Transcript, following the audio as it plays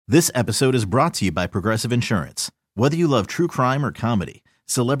This episode is brought to you by Progressive Insurance. Whether you love true crime or comedy,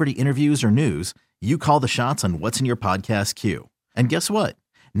 celebrity interviews or news, you call the shots on what's in your podcast queue. And guess what?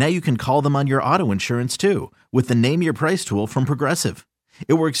 Now you can call them on your auto insurance too with the Name Your Price tool from Progressive.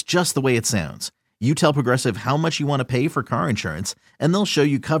 It works just the way it sounds. You tell Progressive how much you want to pay for car insurance, and they'll show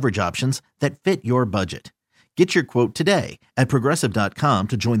you coverage options that fit your budget. Get your quote today at Progressive.com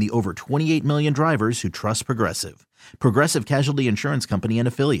to join the over 28 million drivers who trust Progressive. Progressive Casualty Insurance Company and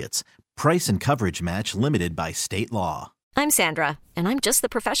Affiliates. Price and coverage match limited by state law. I'm Sandra, and I'm just the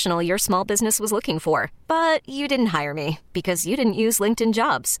professional your small business was looking for. But you didn't hire me because you didn't use LinkedIn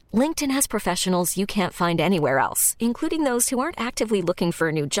Jobs. LinkedIn has professionals you can't find anywhere else, including those who aren't actively looking for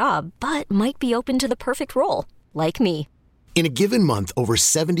a new job, but might be open to the perfect role, like me. In a given month, over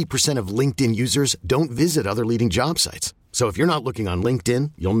 70% of LinkedIn users don't visit other leading job sites. So if you're not looking on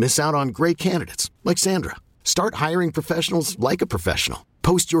LinkedIn, you'll miss out on great candidates like Sandra. Start hiring professionals like a professional.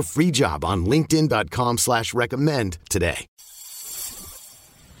 Post your free job on linkedin.com/recommend today.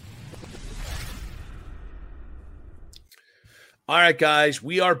 All right, guys,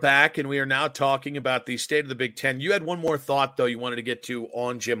 we are back, and we are now talking about the state of the Big Ten. You had one more thought, though, you wanted to get to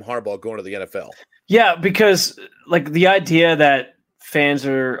on Jim Harbaugh going to the NFL. Yeah, because like the idea that fans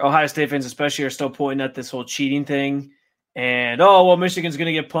or Ohio State fans especially are still pointing at this whole cheating thing and, oh, well, Michigan's going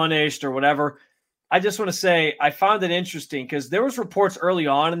to get punished or whatever. I just want to say I found it interesting because there was reports early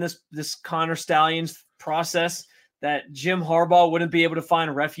on in this Connor Stalions process that Jim Harbaugh wouldn't be able to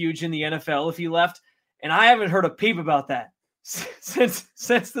find refuge in the NFL if he left. And I haven't heard a peep about that since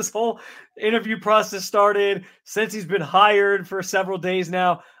this whole interview process started, since he's been hired for several days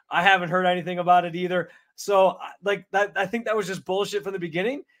now. I haven't heard anything about it either. So like that, I think that was just bullshit from the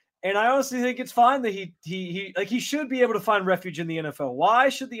beginning. And I honestly think it's fine that he should be able to find refuge in the NFL. Why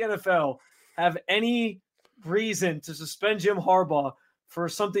should the NFL have any reason to suspend Jim Harbaugh for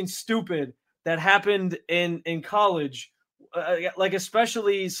something stupid that happened in college? Like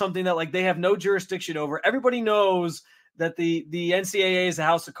especially something that like they have no jurisdiction over. Everybody knows that the NCAA is a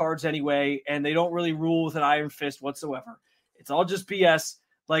house of cards anyway, and they don't really rule with an iron fist whatsoever. It's all just BS.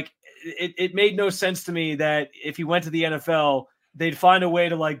 Like it made no sense to me that if he went to the NFL, they'd find a way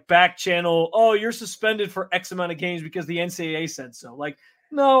to like back channel, oh, you're suspended for X amount of games because the NCAA said so. Like,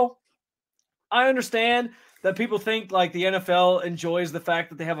 no, I understand that people think like the NFL enjoys the fact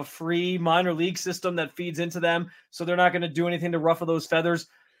that they have a free minor league system that feeds into them. So they're not going to do anything to ruffle those feathers.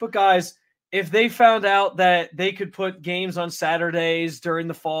 But guys, if they found out that they could put games on Saturdays during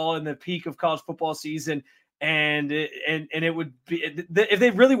the fall and the peak of college football season, and it would be, if they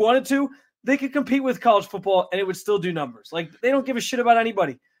really wanted to, they could compete with college football and it would still do numbers. Like they don't give a shit about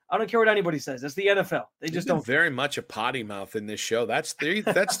anybody. I don't care what anybody says. That's the NFL. They just don't. Very much a potty mouth in this show. That's three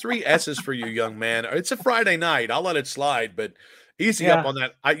S's for you, young man. It's a Friday night. I'll let it slide, but easy up on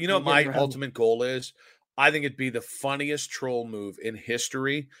that. What my ultimate goal is? I think it'd be the funniest troll move in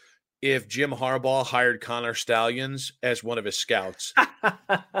history if Jim Harbaugh hired Connor Stalions as one of his scouts.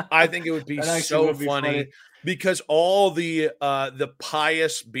 I think it would be so funny because all the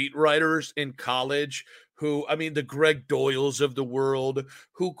pious beat writers in college who, the Greg Doyles of the world,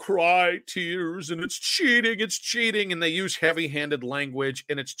 who cry tears and it's cheating, and they use heavy-handed language,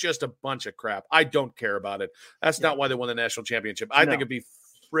 and it's just a bunch of crap. I don't care about it. That's not why they won the national championship. I think it'd be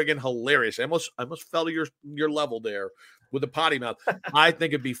friggin' hilarious. I almost fell to your level there with the potty mouth. I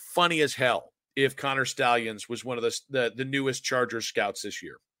think it'd be funny as hell if Connor Stalions was one of the newest Chargers scouts this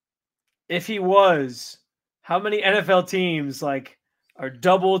year. If he was, how many NFL teams are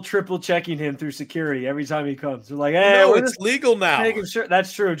double, triple checking him through security every time he comes? They're like, hey, it's legal now. Making sure.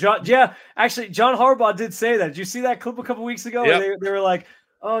 That's true. John Harbaugh did say that. Did you see that clip a couple weeks ago? Yep. They were like,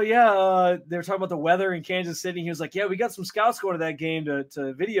 oh yeah, they were talking about the weather in Kansas City. He was like, yeah, we got some scouts going to that game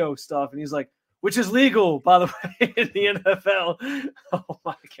to video stuff, and he's like, which is legal, by the way, in the NFL. Oh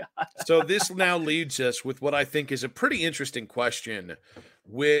my God. So this now leads us with what I think is a pretty interesting question.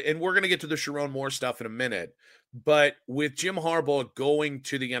 And we're going to get to the Sharon Moore stuff in a minute. But with Jim Harbaugh going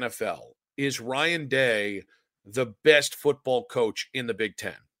to the NFL, is Ryan Day the best football coach in the Big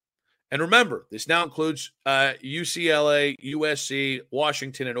Ten? And remember, this now includes UCLA, USC,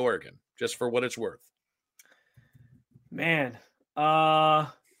 Washington, and Oregon, just for what it's worth. Man, yeah,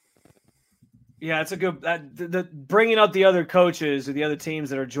 it's a good. The bringing up the other coaches or the other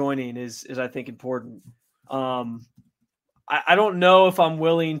teams that are joining is I think important. I don't know if I'm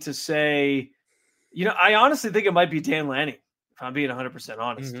willing to say, I honestly think it might be Dan Lanning, if I'm being 100%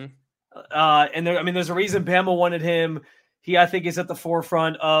 honest. Mm-hmm. And there's a reason Bama wanted him. He, I think, is at the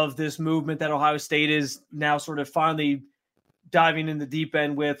forefront of this movement that Ohio State is now sort of finally diving in the deep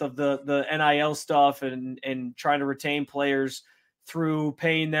end with of the NIL stuff and trying to retain players through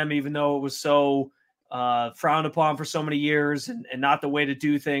paying them, even though it was so frowned upon for so many years and not the way to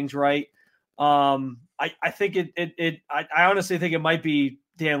do things, right? I think I honestly think it might be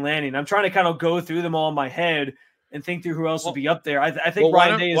Dan Lanning. I'm trying to kind of go through them all in my head and think through who else would be up there. I think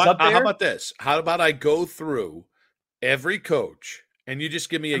Ryan Day is up there. How about this? How about I go through every coach and you just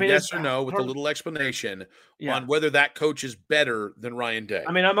give me a yes or no with a little explanation on whether that coach is better than Ryan Day.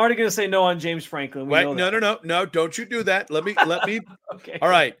 I mean, I'm already going to say no on James Franklin. Wait, no. Don't you do that. Let me. Okay. All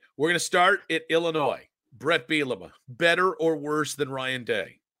right. We're going to start at Illinois. Brett Bielema, better or worse than Ryan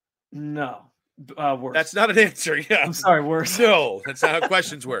Day? No. Worse. That's not an answer. Yeah. I'm sorry, worse. No, that's not how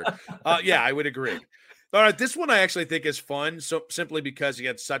questions work. Yeah, I would agree. All right. This one I actually think is fun. So simply because he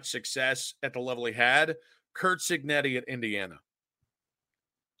had such success at the level he had. Curt Cignetti at Indiana.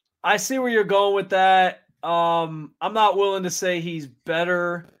 I see where you're going with that. I'm not willing to say he's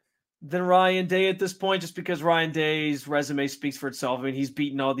better than Ryan Day at this point, just because Ryan Day's resume speaks for itself. I mean, he's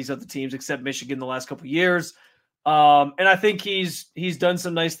beaten all these other teams except Michigan the last couple of years. And I think he's done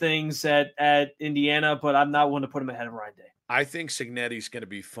some nice things at Indiana, but I'm not willing to put him ahead of Ryan Day. I think Cignetti's going to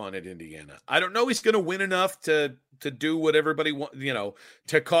be fun at Indiana. I don't know he's going to win enough to do what everybody wants,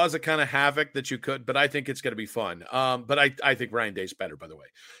 to cause the kind of havoc that you could, but I think it's going to be fun. But I think Ryan Day's better, by the way.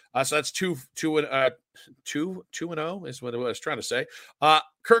 So that's 2-0 is what I was trying to say.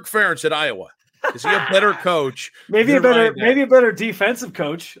 Kirk Ferentz at Iowa. Is he a better coach? maybe a better defensive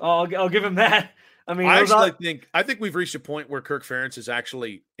coach. I'll give him that. I mean, I think we've reached a point where Kirk Ferentz is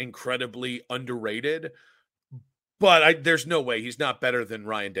actually incredibly underrated. But there's no way he's not better than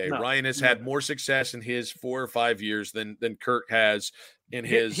Ryan Day. No. Ryan has had more success in his 4 or 5 years than Kirk has in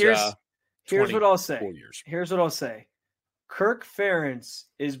his here's what I'll say. Years. Here's what I'll say. Kirk Ferentz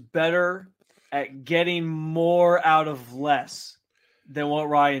is better at getting more out of less than what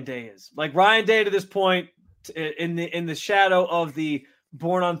Ryan Day is. Like Ryan Day to this point, in the shadow of the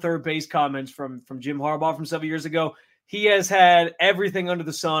born on third base comments from Jim Harbaugh from 7 years ago, he has had everything under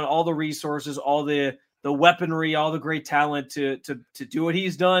the sun, all the resources, all the weaponry, all the great talent to do what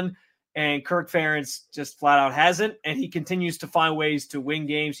he's done. And Kirk Ferentz just flat out hasn't. And he continues to find ways to win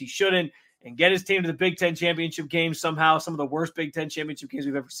games he shouldn't and get his team to the Big Ten championship game somehow, some of the worst Big Ten championship games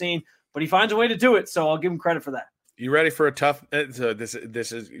we've ever seen. But he finds a way to do it. So I'll give him credit for that. You ready for a tough so this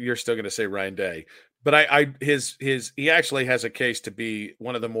is you're still going to say Ryan Day. But he actually has a case to be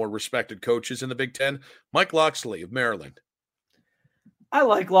one of the more respected coaches in the Big Ten. Mike Locksley of Maryland. I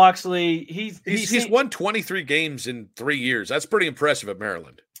like Locksley. He's won 23 games in 3 years. That's pretty impressive at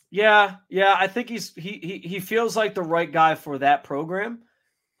Maryland. Yeah. I think he feels like the right guy for that program.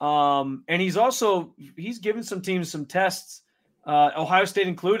 And he's given some teams some tests, Ohio State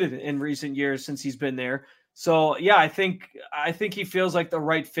included, in recent years since he's been there. So yeah, I think he feels like the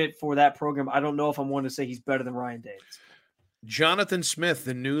right fit for that program. I don't know if I'm one to say he's better than Ryan Day. Jonathan Smith,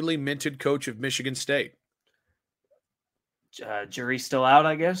 the newly minted coach of Michigan State. Jury's still out,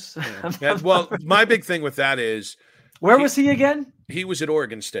 I guess. Yeah, well, my big thing with that is, where was he again? He was at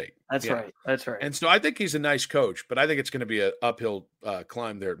Oregon State. That's right. And so I think he's a nice coach, but I think it's going to be an uphill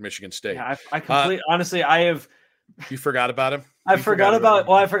climb there at Michigan State. Yeah, I completely, honestly, I have. You forgot about him? I forgot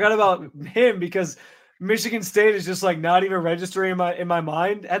about him because Michigan State is just like not even registering in my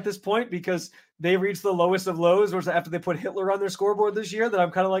mind at this point because they reached the lowest of lows, whereas after they put Hitler on their scoreboard this year, that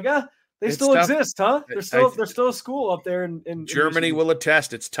I'm kind of like, they still exist, huh? They're still a school up there in Germany. Michigan. Will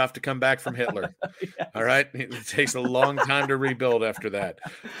attest it's tough to come back from Hitler. Yes. All right, it takes a long time to rebuild after that.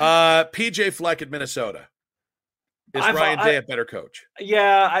 PJ Fleck at Minnesota. Is Ryan Day a better coach?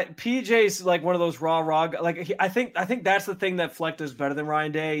 Yeah, PJ's like one of those raw. Like I think that's the thing that Fleck does better than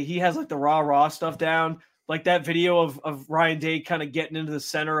Ryan Day. He has like the raw stuff down. Like that video of Ryan Day kind of getting into the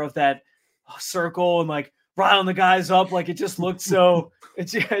center of that circle and like riling the guys up. Like it just looked so.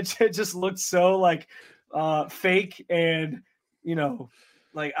 It just looked so like fake and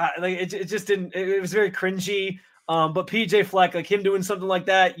it just didn't. It was very cringy. But PJ Fleck, like him doing something like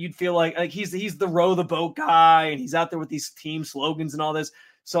that, you'd feel like he's the row the boat guy, and he's out there with these team slogans and all this.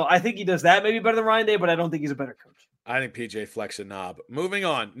 So I think he does that maybe better than Ryan Day, but I don't think he's a better coach. I think PJ Fleck's a knob. Moving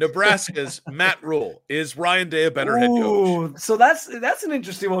on, Nebraska's Matt Rule. Is Ryan Day a better head coach? So that's an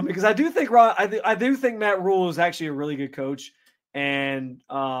interesting one because I do think Matt Rule is actually a really good coach, and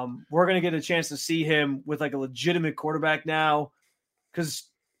we're gonna get a chance to see him with like a legitimate quarterback now because.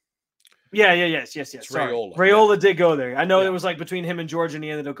 Yes. Raiola did go there. I know it was like between him and Georgia, and he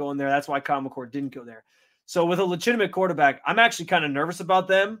ended up going there. That's why Kyle McCord didn't go there. So with a legitimate quarterback, I'm actually kind of nervous about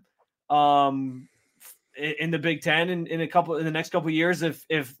them in the Big Ten in the next couple of years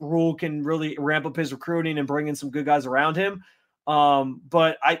if Rule can really ramp up his recruiting and bring in some good guys around him.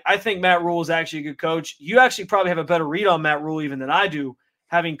 But I think Matt Rule is actually a good coach. You actually probably have a better read on Matt Rule even than I do,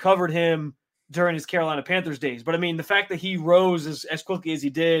 having covered him during his Carolina Panthers days. But I mean, the fact that he rose as quickly as he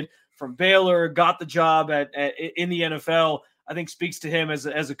did from Baylor, got the job in the NFL, I think speaks to him as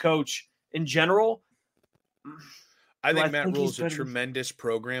a coach in general. I think Matt Rule is a tremendous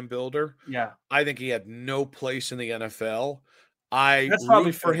program builder. Yeah. I think he had no place in the NFL. That's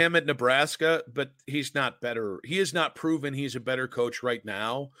root for him at Nebraska, but he's not better. He has not proven he's a better coach right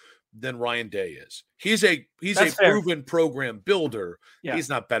now than Ryan Day is. He's a proven program builder. Yeah. He's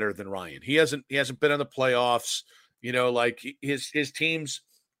not better than Ryan. He hasn't been in the playoffs. You know, like his team's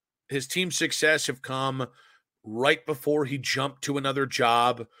success have come right before he jumped to another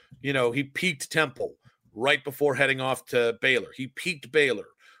job. You know, he peaked Temple right before heading off to Baylor. He peaked Baylor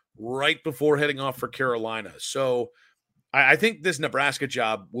right before heading off for Carolina. So I think this Nebraska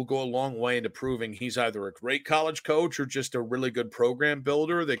job will go a long way into proving he's either a great college coach or just a really good program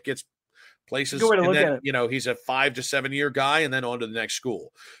builder that gets places. And then, you know, he's a 5 to 7 year guy and then on to the next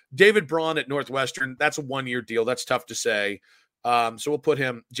school. David Braun at Northwestern, that's a 1 year deal. That's tough to say. So we'll put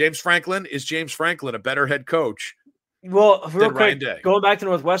him. James Franklin. Is James Franklin a better head coach? Well, real quick, going back to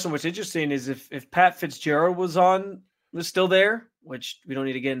Northwestern, what's interesting is if Pat Fitzgerald was still there, which we don't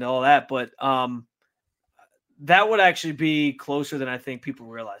need to get into all that, but that would actually be closer than I think people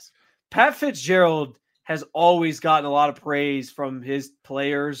realize. Pat Fitzgerald has always gotten a lot of praise from his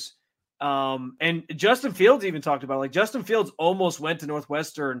players. And Justin Fields even talked about it. Like, Justin Fields almost went to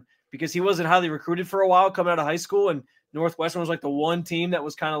Northwestern because he wasn't highly recruited for a while coming out of high school. And Northwestern was like the one team that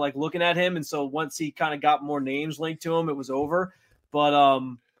was kind of like looking at him. And so once he kind of got more names linked to him, it was over. But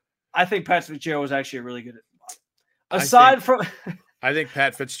I think Pat Fitzgerald was actually really good I think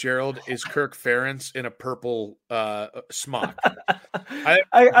Pat Fitzgerald is Kirk Ferentz in a purple smock.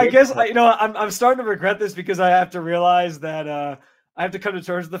 I guess I'm starting to regret this because I have to realize that I have to come to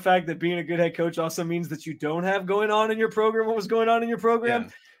terms with the fact that being a good head coach also means that you don't have going on in your program what was going on in your program. Yeah.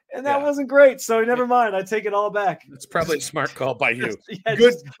 And that wasn't great. So never mind. I take it all back. It's probably a smart call by you.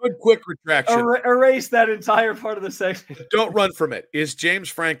 Good, quick retraction. Erase that entire part of the section. Don't run from it. Is James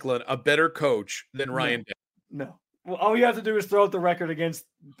Franklin a better coach than Ryan Day? No. Well, all you have to do is throw out the record against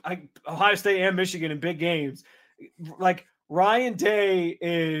Ohio State and Michigan in big games. Like, Ryan Day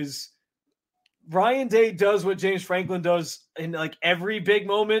does what James Franklin does in like every big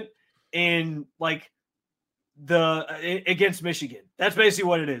moment in like against Michigan. That's basically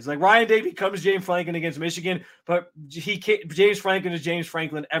what it is. Like, Ryan Day becomes James Franklin against Michigan, but James Franklin is James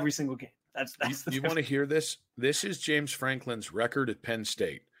Franklin every single game. That's you want to hear this? This is James Franklin's record at Penn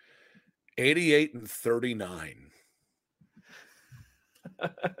State. 88-39.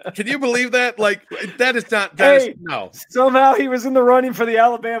 Can you believe that? Like, that is not. No. Somehow he was in the running for the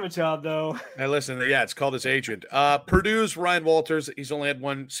Alabama job, though. Hey, listen, it's called his agent. Purdue's Ryan Walters. He's only had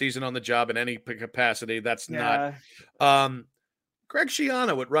one season on the job in any capacity. That's not. Greg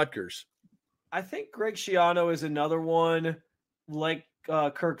Schiano at Rutgers. I think Greg Schiano is another one like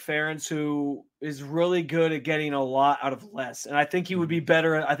Kirk Ferentz, who is really good at getting a lot out of less, and I think he would be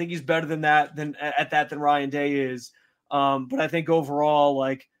better. I think he's better than Ryan Day is. But I think overall,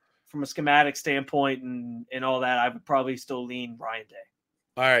 like from a schematic standpoint and all that, I would probably still lean Ryan Day.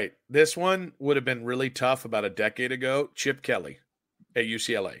 All right. This one would have been really tough about a decade ago. Chip Kelly at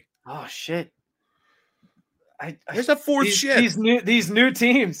UCLA. Oh, shit. There's a fourth shit. These new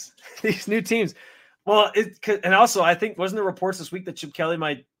teams. Well, and also I think wasn't there reports this week that Chip Kelly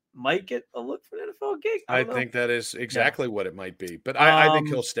might get a look for an NFL gig? I think that is exactly what it might be. But I think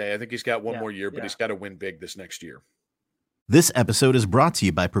he'll stay. I think he's got one more year, but he's got to win big this next year. This episode is brought to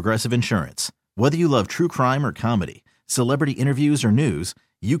you by Progressive Insurance. Whether you love true crime or comedy, celebrity interviews or news,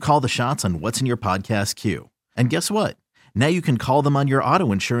 you call the shots on what's in your podcast queue. And guess what? Now you can call them on your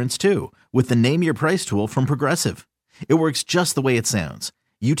auto insurance too with the Name Your Price tool from Progressive. It works just the way it sounds.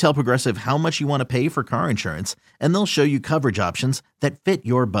 You tell Progressive how much you want to pay for car insurance, and they'll show you coverage options that fit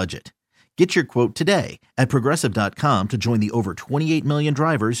your budget. Get your quote today at Progressive.com to join the over 28 million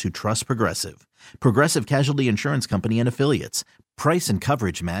drivers who trust Progressive. Progressive Casualty Insurance Company and Affiliates. Price and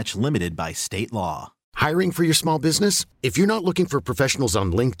coverage match limited by state law. Hiring for your small business? If you're not looking for professionals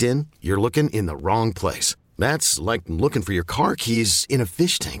on LinkedIn, you're looking in the wrong place. That's like looking for your car keys in a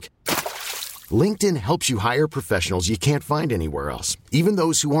fish tank. LinkedIn helps you hire professionals you can't find anywhere else, even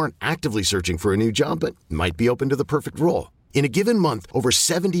those who aren't actively searching for a new job but might be open to the perfect role. In a given month, over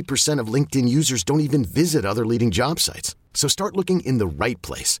 70% of LinkedIn users don't even visit other leading job sites. So start looking in the right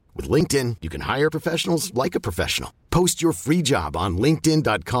place. With LinkedIn, you can hire professionals like a professional. Post your free job on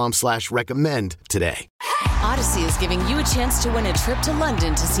linkedin.com/recommend today. Odyssey is giving you a chance to win a trip to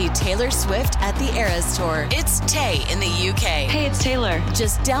London to see Taylor Swift at the Eras Tour. It's Tay in the UK. Hey, it's Taylor.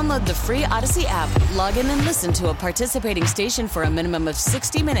 Just download the free Odyssey app, log in and listen to a participating station for a minimum of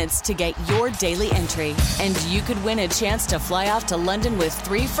 60 minutes to get your daily entry. And you could win a chance to fly off to London with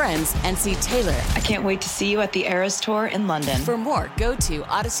 3 friends and see Taylor. I can't wait to see you at the Eras Tour in London. For more, go to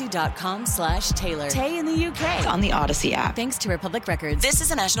odyssey.com/Taylor. Tay in the UK. It's on the Odyssey app. Thanks to Republic Records. This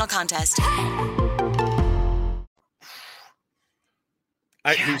is a national contest.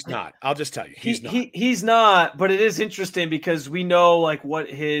 He's not. I'll just tell you, he's not. He's not. But it is interesting because we know like what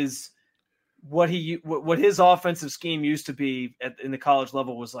his offensive scheme used to be in the college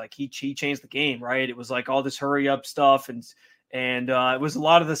level was like. He changed the game, right? It was like all this hurry up stuff, and it was a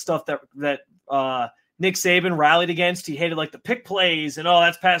lot of the stuff that Nick Saban rallied against. He hated like the pick plays and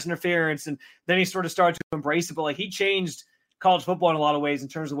that's pass interference, and then he sort of started to embrace it. But like he changed college football in a lot of ways in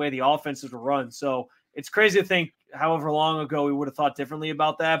terms of the way the offenses were run. So it's crazy to think however long ago we would have thought differently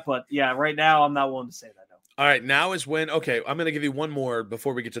about that. But yeah, right now I'm not willing to say that. No. All right, now is when, okay, I'm going to give you one more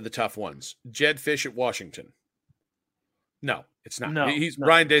before we get to the tough ones. Jedd Fisch at Washington. No, it's not. No,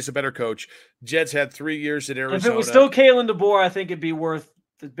 Ryan Day's a better coach. Jedd's had 3 years at Arizona. If it was still Kalen DeBoer, I think it'd be worth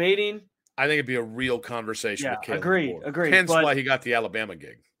debating. I think it'd be a real conversation with Kalen DeBoer. Agreed. Hence why he got the Alabama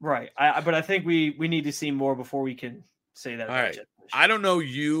gig. Right. But I think we need to see more before we can say that. All right. I don't know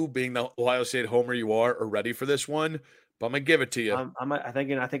you, being the Ohio State homer you are ready for this one, but I'm going to give it to you. I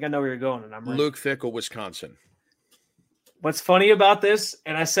think I know where you're going, and I'm ready. Luke Fickell, Wisconsin. What's funny about this,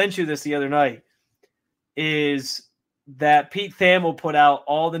 and I sent you this the other night, is that Pete Thamel put out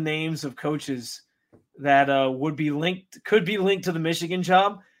all the names of coaches that could be linked to the Michigan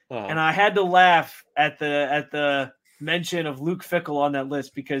job, and I had to laugh at the mention of Luke Fickell on that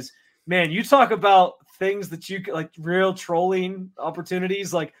list because, man, you talk about things that you like real trolling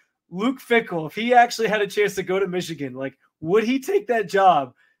opportunities. Like Luke Fickell, if he actually had a chance to go to Michigan, like would he take that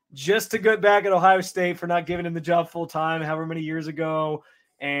job just to get back at Ohio State for not giving him the job full time, however many years ago?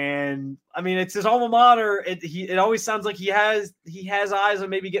 And I mean, it's his alma mater. It always sounds like he has eyes on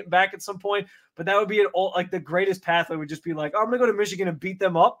maybe getting back at some point, but that would be like the greatest pathway would just be like, I'm going to go to Michigan and beat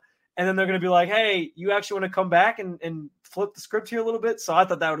them up. And then they're going to be like, hey, you actually want to come back and flip the script here a little bit? So I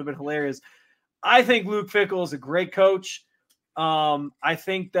thought that would have been hilarious. I think Luke Fickell is a great coach. I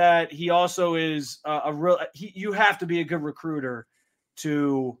think that he also is you have to be a good recruiter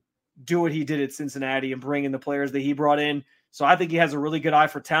to do what he did at Cincinnati and bring in the players that he brought in. So I think he has a really good eye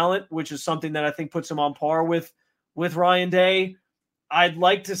for talent, which is something that I think puts him on par with Ryan Day. I'd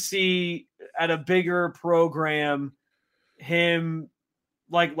like to see at a bigger program him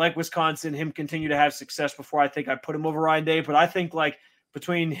like Wisconsin, him continue to have success before I think I put him over Ryan Day. But I think like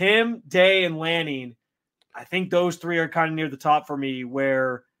between him, Day, and Lanning, I think those three are kind of near the top for me,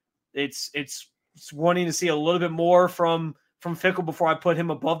 where it's wanting to see a little bit more from Fickell before I put him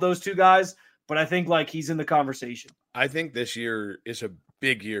above those two guys. But I think like he's in the conversation. I think this year is a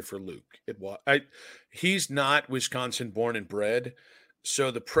big year for Luke. He's not Wisconsin born and bred, so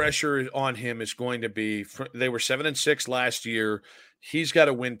the pressure on him is going to be. They were 7-6 last year. He's got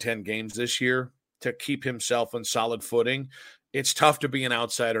to win 10 games this year to keep himself on solid footing. It's tough to be an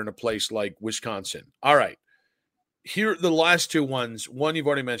outsider in a place like Wisconsin. All right. Here, the last two ones, one you've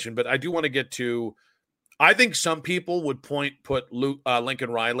already mentioned, but I do want to get to, I think some people would put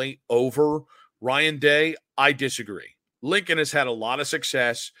Lincoln Riley over Ryan Day. I disagree. Lincoln has had a lot of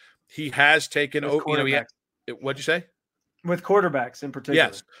success. He has taken, what'd you say? With quarterbacks in particular.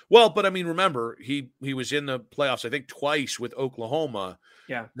 Yes. Well, but I mean, remember, he was in the playoffs, I think, twice with Oklahoma.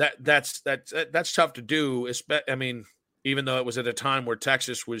 Yeah. That's tough to do. I mean, even though it was at a time where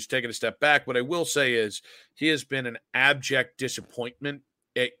Texas was taking a step back. What I will say is he has been an abject disappointment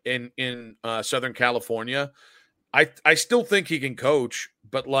in Southern California. I still think he can coach,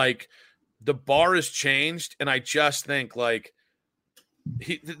 but like the bar has changed, and I just think like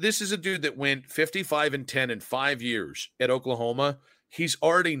this is a dude that went 55-10 in 5 years at Oklahoma. He's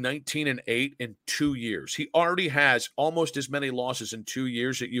already 19-8 in 2 years. He already has almost as many losses in 2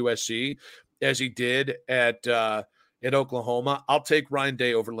 years at USC as he did at Oklahoma. I'll take Ryan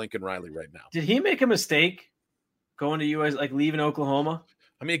Day over Lincoln Riley right now. Did he make a mistake going to US, like leaving Oklahoma?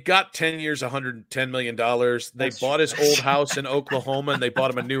 I mean, it got 10 years, $110 million. They bought his old house in Oklahoma, and they bought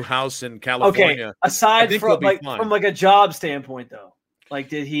him a new house in California. Okay, aside from like a job standpoint, though, like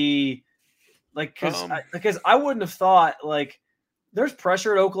did he like because I wouldn't have thought like there's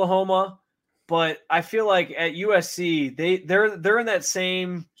pressure at Oklahoma, but I feel like at USC they're in that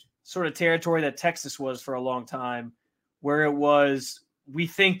same sort of territory that Texas was for a long time, where it was we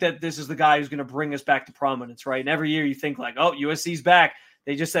think that this is the guy who's going to bring us back to prominence, right? And every year you think like, oh, USC's back.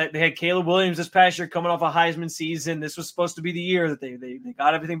 They just said they had Caleb Williams this past year coming off a Heisman season. This was supposed to be the year that they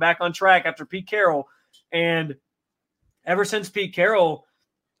got everything back on track after Pete Carroll. And ever since Pete Carroll,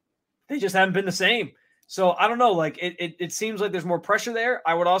 they just haven't been the same. So I don't know, like it seems like there's more pressure there.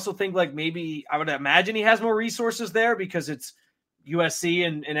 I would also think like maybe I would imagine he has more resources there because it's USC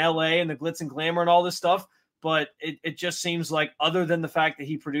and LA and the glitz and glamour and all this stuff. But it just seems like other than the fact that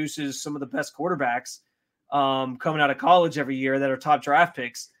he produces some of the best quarterbacks coming out of college every year that are top draft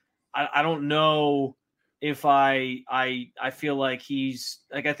picks, I don't know if I feel like he's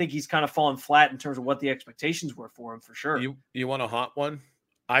like, I think he's kind of fallen flat in terms of what the expectations were for him for sure. You want a hot one?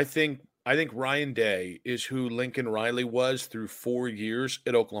 I think Ryan Day is who Lincoln Riley was through 4 years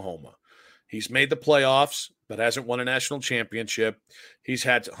at Oklahoma. He's made the playoffs, but hasn't won a national championship. He's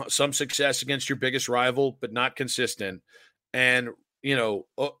had some success against your biggest rival, but not consistent. And,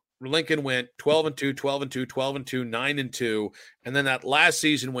 Lincoln went 12-2, 12-2, 12-2, 9-2. And then that last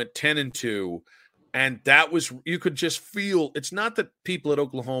season went 10-2. And that was, you could just feel, it's not that people at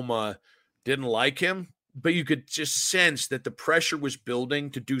Oklahoma didn't like him, but you could just sense that the pressure was building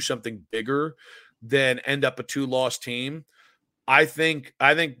to do something bigger than end up a 2-loss team. I think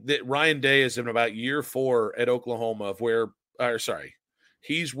that Ryan Day is in about year 4 at Oklahoma of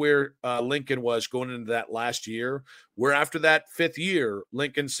he's where Lincoln was going into that last year, where after that 5th year,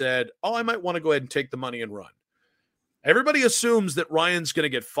 Lincoln said, I might want to go ahead and take the money and run. Everybody assumes that Ryan's going to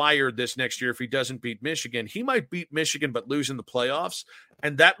get fired this next year if he doesn't beat Michigan. He might beat Michigan but lose in the playoffs,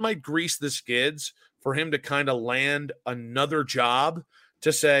 and that might grease the skids for him to kind of land another job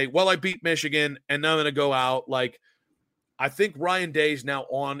to say, well, I beat Michigan, and now I'm going to go out. Like, I think Ryan Day is now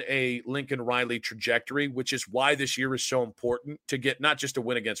on a Lincoln Riley trajectory, which is why this year is so important to get not just a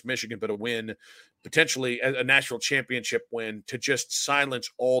win against Michigan, but a win, potentially a national championship win to just silence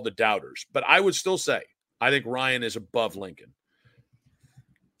all the doubters. But I would still say, I think Ryan is above Lincoln.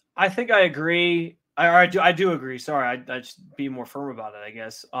 I think I agree. I do agree. Sorry, I just be more firm about it, I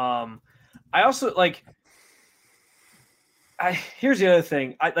guess. I also here's the other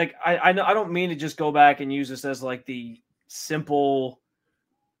thing. I know I don't mean to just go back and use this as like the simple,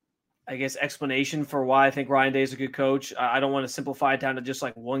 I guess, explanation for why I think Ryan Day is a good coach. I don't want to simplify it down to just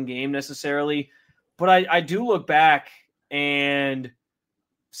like one game necessarily, but I do look back and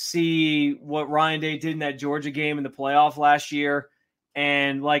see what Ryan Day did in that Georgia game in the playoff last year.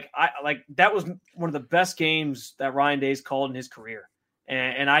 And that was one of the best games that Ryan Day's called in his career.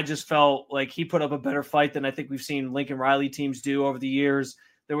 And I just felt like he put up a better fight than I think we've seen Lincoln Riley teams do over the years.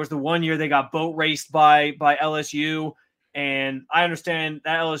 There was the one year they got boat raced by LSU. And I understand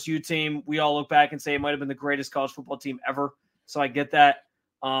that LSU team, we all look back and say it might have been the greatest college football team ever. So I get that.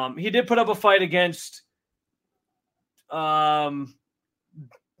 He did put up a fight against in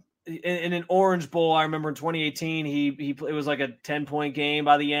an Orange Bowl. I remember in 2018, it was like a 10-point game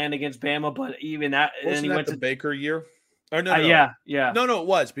by the end against Bama, but even that, wasn't and he went the to Baker year. Or no. Yeah. No, it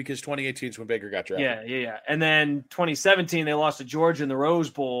was because 2018 is when Baker got drafted. Yeah. And then 2017, they lost to Georgia in the Rose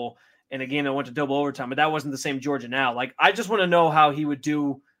Bowl in a game that went to double overtime, but that wasn't the same Georgia now. Like, I just want to know how he would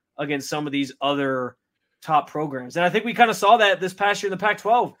do against some of these other top programs. And I think we kind of saw that this past year in the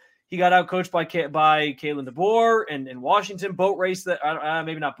Pac-12. He got out coached by Kalen DeBoer and Washington, boat race that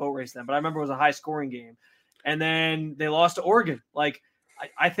maybe not boat race then, but I remember it was a high scoring game. And then they lost to Oregon. Like,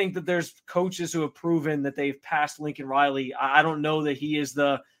 I think that there's coaches who have proven that they've passed Lincoln Riley. I don't know that he is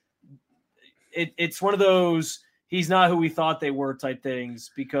it's one of those, he's not who we thought they were type things,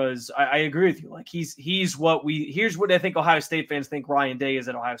 because I agree with you. Like, here's what I think Ohio State fans think Ryan Day is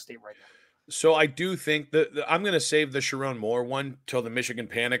at Ohio State right now. So I do think that I'm going to save the Sherrone Moore one till the Michigan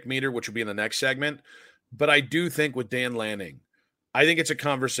panic meter, which will be in the next segment. But I do think with Dan Lanning, I think it's a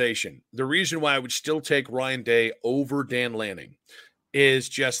conversation. The reason why I would still take Ryan Day over Dan Lanning is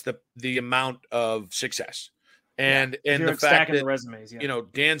just the amount of success and the fact that the resumes. Yeah.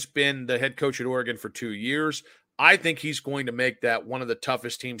 Dan's been the head coach at Oregon for 2 years. I think he's going to make that one of the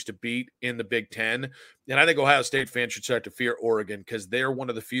toughest teams to beat in the Big Ten. And I think Ohio State fans should start to fear Oregon because they're one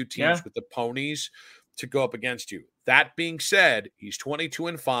of the few teams with the ponies to go up against you. That being said, he's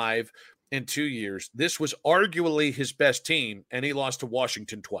 22-5 in 2 years. This was arguably his best team, and he lost to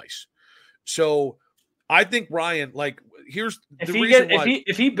Washington twice. So I think Ryan, here's the reason why.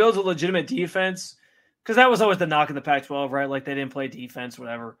 If he builds a legitimate defense, because that was always the knock of the Pac-12, right? Like, they didn't play defense,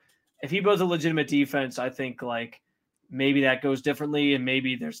 whatever. If he builds a legitimate defense, I think maybe that goes differently, and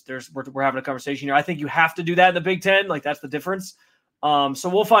maybe we're having a conversation here. I think you have to do that in the Big Ten. Like, that's the difference. So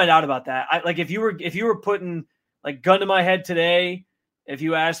we'll find out about that. If you were putting gun to my head today, if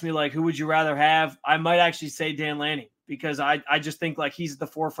you asked me who would you rather have, I might actually say Dan Lanning, because I just think he's at the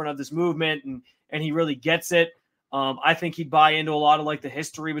forefront of this movement and he really gets it. I think he'd buy into a lot of like the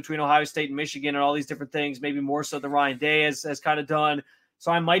history between Ohio State and Michigan and all these different things, maybe more so than Ryan Day has kind of done.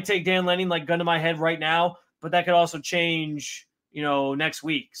 So I might take Dan Lanning like gun to my head right now, but that could also change, next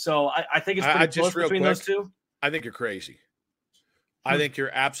week. So I think it's pretty close between those two. I think you're crazy. I think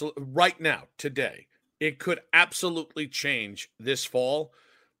you're absolutely right now, today. It could absolutely change this fall.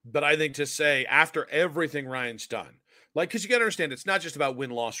 But I think to say after everything Ryan's done, because you got to understand, it's not just about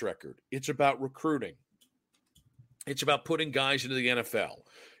win-loss record. It's about recruiting. It's about putting guys into the NFL.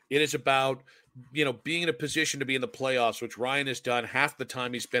 It is about, being in a position to be in the playoffs, which Ryan has done half the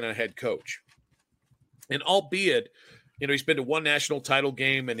time he's been a head coach. And albeit, he's been to one national title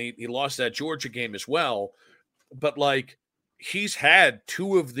game and he lost that Georgia game as well. But he's had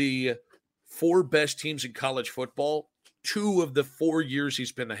two of the four best teams in college football 2 of the 4 years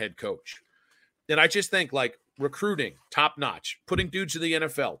he's been the head coach. And I just think recruiting, top notch, putting dudes in the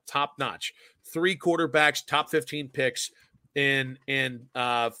NFL, top notch, 3 quarterbacks, top 15 picks in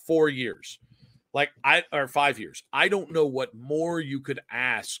 4 years, or 5 years. I don't know what more you could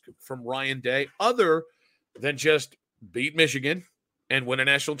ask from Ryan Day other than just beat Michigan and win a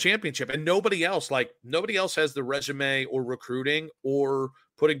national championship. And nobody else has the resume or recruiting or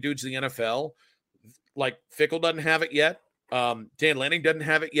putting dudes in the NFL. Fickell doesn't have it yet. Dan Lanning doesn't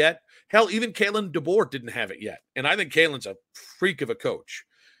have it yet. Hell, even Kalen DeBoer didn't have it yet. And I think Kalen's a freak of a coach.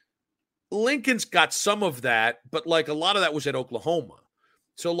 Lincoln's got some of that, but a lot of that was at Oklahoma.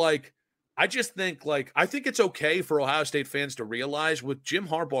 So I just think I think it's okay for Ohio State fans to realize with Jim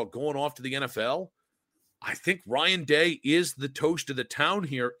Harbaugh going off to the NFL, I think Ryan Day is the toast of the town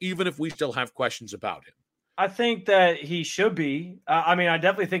here, even if we still have questions about him. I think that he should be. I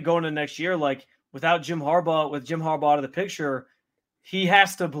definitely think going into next year, without Jim Harbaugh, with Jim Harbaugh out of the picture, he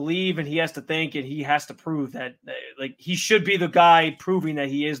has to believe and he has to think and he has to prove that he should be the guy proving that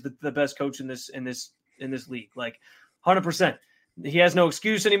he is the best coach in this league. 100%. He has no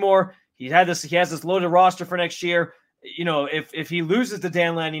excuse anymore. He has this loaded roster for next year. If he loses to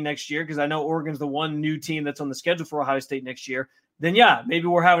Dan Lanning next year, because I know Oregon's the one new team that's on the schedule for Ohio State next year, then yeah, maybe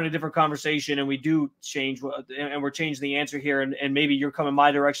we're having a different conversation and we do change and we're changing the answer here. And maybe you're coming my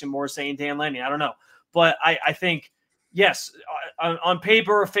direction more saying Dan Lanning. I don't know. But I think, yes, on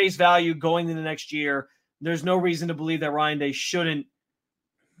paper, face value going into next year, there's no reason to believe that Ryan Day shouldn't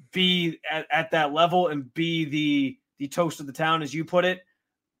be at that level and be the toast of the town, as you put it.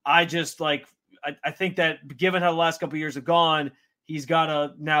 I just I think that given how the last couple of years have gone, he's got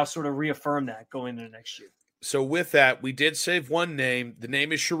to now sort of reaffirm that going into next year. So with that, we did save one name. The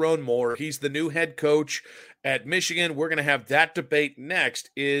name is Sherrone Moore. He's the new head coach at Michigan. We're going to have that debate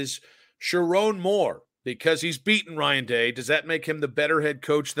next. Is Sherrone Moore, because he's beaten Ryan Day, does that make him the better head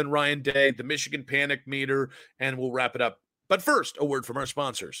coach than Ryan Day? The Michigan panic meter, and we'll wrap it up. But first, a word from our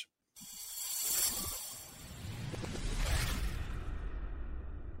sponsors.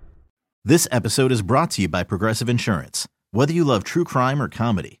 This episode is brought to you by Progressive Insurance. Whether you love true crime or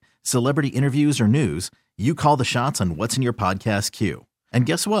comedy, celebrity interviews or news, you call the shots on what's in your podcast queue. And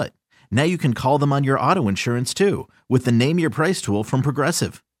guess what? Now you can call them on your auto insurance too with the Name Your Price tool from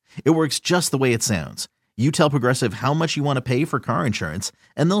Progressive. It works just the way it sounds. You tell Progressive how much you want to pay for car insurance,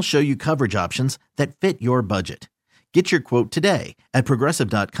 and they'll show you coverage options that fit your budget. Get your quote today at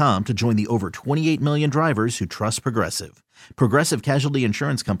Progressive.com to join the over 28 million drivers who trust Progressive. Progressive Casualty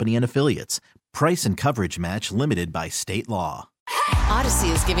Insurance Company and Affiliates. Price and coverage match limited by state law. Odyssey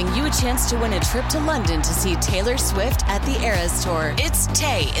is giving you a chance to win a trip to London to see Taylor Swift at the Eras Tour. It's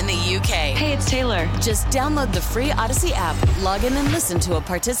Tay in the UK. Hey, it's Taylor. Just download the free Odyssey app, log in and listen to a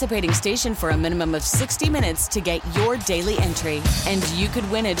participating station for a minimum of 60 minutes to get your daily entry. And you could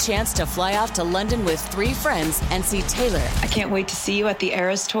win a chance to fly off to London with 3 friends and see Taylor. I can't wait to see you at the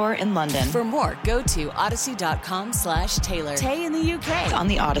Eras Tour in London. For more, go to odyssey.com/Taylor. Tay in the UK. On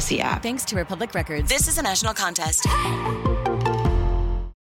the Odyssey app. Thanks to Republic Records. This is a national contest.